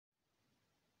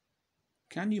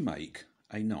Can you make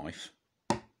a knife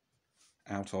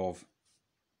out of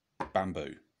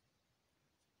bamboo?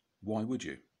 Why would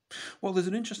you? Well, there's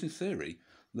an interesting theory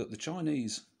that the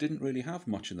Chinese didn't really have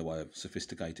much in the way of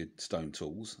sophisticated stone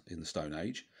tools in the Stone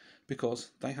Age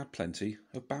because they had plenty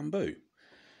of bamboo.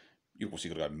 You've also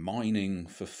got to go mining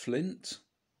for flint.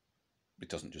 It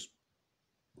doesn't just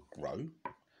grow.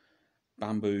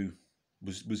 Bamboo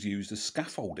was used as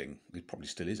scaffolding. It probably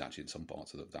still is actually in some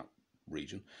parts of that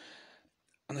region.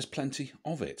 And there's plenty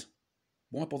of it.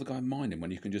 Why bother going mining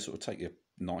when you can just sort of take your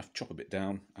knife, chop a bit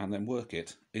down, and then work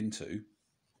it into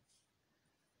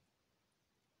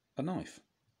a knife?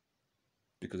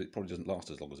 Because it probably doesn't last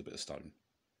as long as a bit of stone.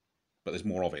 But there's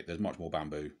more of it. There's much more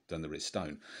bamboo than there is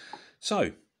stone.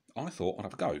 So I thought I'd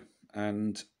have a go.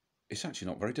 And it's actually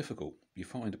not very difficult. You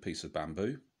find a piece of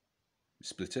bamboo,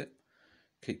 split it,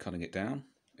 keep cutting it down.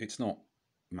 It's not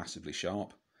massively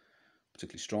sharp,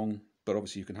 particularly strong, but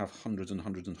obviously you can have hundreds and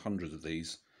hundreds and hundreds of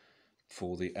these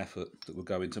for the effort that will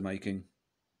go into making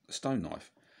a stone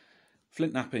knife.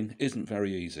 Flint knapping isn't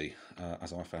very easy,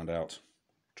 as I found out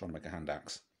trying to make a hand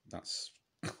axe. That's,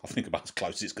 I think, about as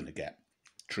close as it's going to get.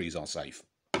 Trees are safe.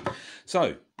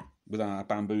 So, with our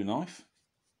bamboo knife,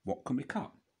 what can we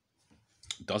cut?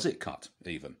 Does it cut,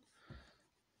 even?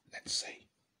 Let's see.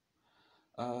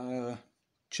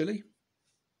 Chili.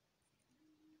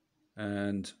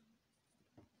 And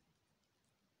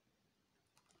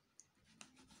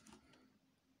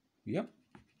yep.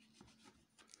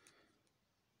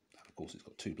 And of course, it's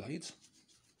got two blades.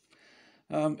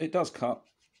 It does cut,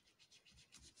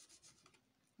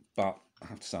 but I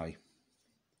have to say,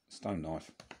 stone knife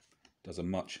does a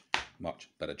much, much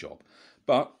better job.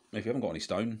 But if you haven't got any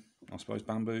stone, I suppose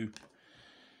bamboo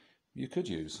you could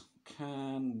use.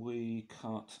 Can we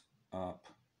cut up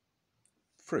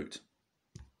fruit?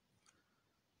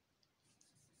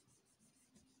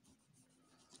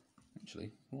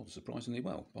 Actually, rather surprisingly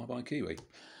well. Bye-bye kiwi.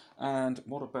 And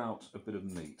what about a bit of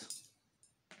meat?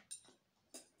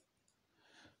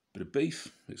 Bit of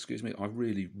beef, excuse me. I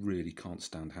really, really can't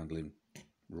stand handling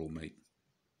raw meat.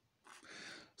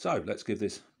 So let's give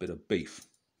this bit of beef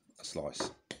a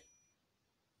slice.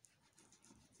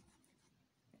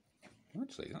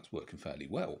 Actually, that's working fairly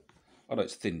well. I know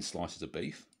it's thin slices of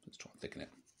beef. Let's try and thicken it.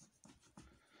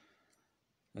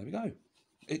 There we go.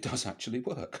 It does actually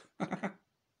work.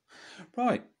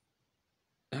 Right.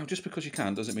 Now, just because you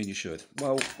can doesn't mean you should.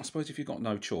 Well, I suppose if you've got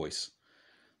no choice,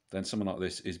 then something like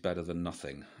this is better than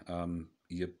nothing.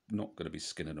 You're not going to be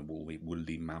skinning a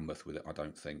woolly mammoth with it, I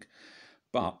don't think.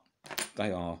 But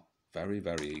they are very,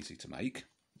 very easy to make,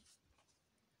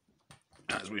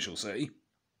 as we shall see,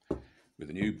 with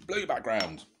a new blue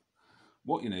background.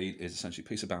 What you need is essentially a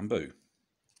piece of bamboo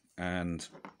and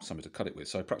something to cut it with.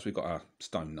 So perhaps we've got our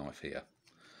stone knife here.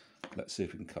 Let's see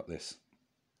if we can cut this.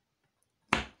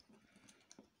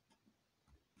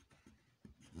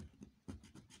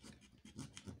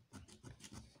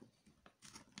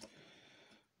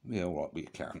 Yeah, all right, we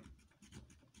can.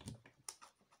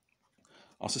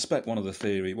 I suspect one of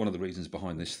the reasons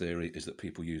behind this theory is that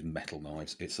people use metal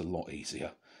knives. It's a lot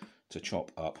easier to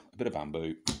chop up a bit of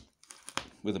bamboo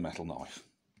with a metal knife,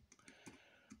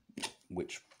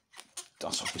 which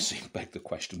does obviously beg the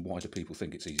question, why do people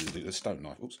think it's easy to do with a stone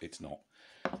knife? Oops, it's not.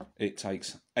 It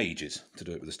takes ages to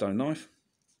do it with a stone knife,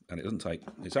 and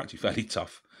it's actually fairly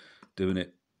tough doing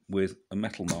it with a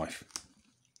metal knife.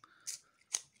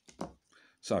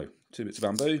 So, 2 bits of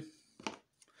bamboo.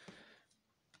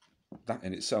 That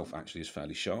in itself actually is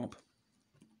fairly sharp-ish.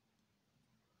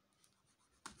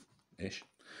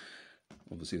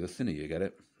 Obviously, the thinner you get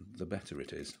it, the better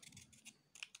it is.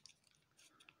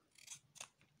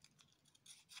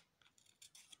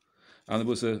 And there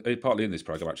was partly in this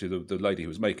program, actually, the lady who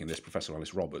was making this, Professor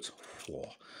Alice Roberts,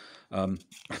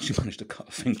 actually managed to cut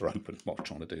a finger open while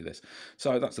trying to do this.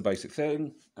 So that's the basic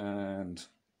thing. And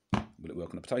will it work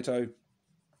on a potato?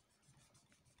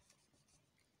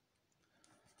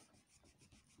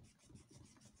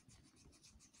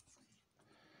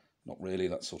 Not really,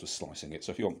 that's sort of slicing it.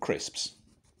 So if you want crisps,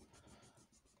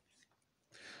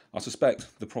 I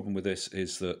suspect the problem with this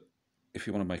is that if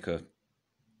you want to make a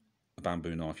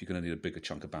bamboo knife, you're going to need a bigger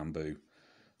chunk of bamboo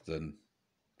than,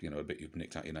 you know, a bit you've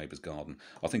nicked out your neighbour's garden.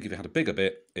 I think if you had a bigger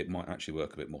bit, it might actually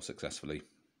work a bit more successfully.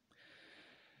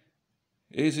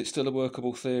 Is it still a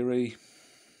workable theory?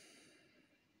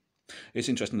 It's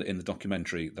interesting that in the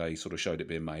documentary they sort of showed it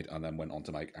being made and then went on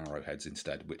to make arrowheads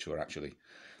instead, which were actually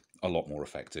a lot more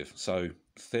effective. So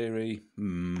theory,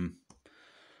 don't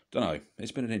know.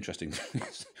 It's been an interesting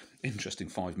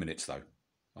 5 minutes though.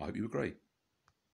 I hope you agree.